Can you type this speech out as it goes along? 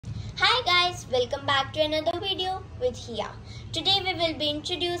Hi guys, welcome back to another video with Hia. Today we will be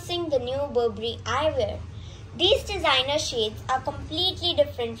introducing the new Burberry eyewear. These designer shades are completely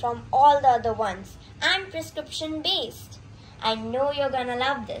different from all the other ones and prescription based. I know you're gonna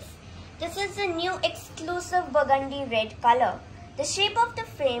love this. This is the new exclusive burgundy red color. The shape of the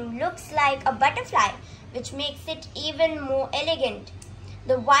frame looks like a butterfly, which makes it even more elegant.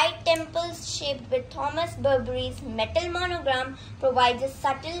 The white temples shaped with Thomas Burberry's metal monogram provides a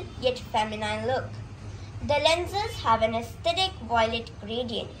subtle yet feminine look. The lenses have an aesthetic violet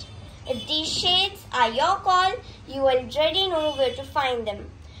gradient. If these shades are your call, you already know where to find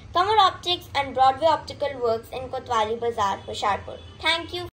them. KANWAR Optics and Broadway Optical Works in KOTWALI, BAZAR, HOSHIARPUR. Thank you.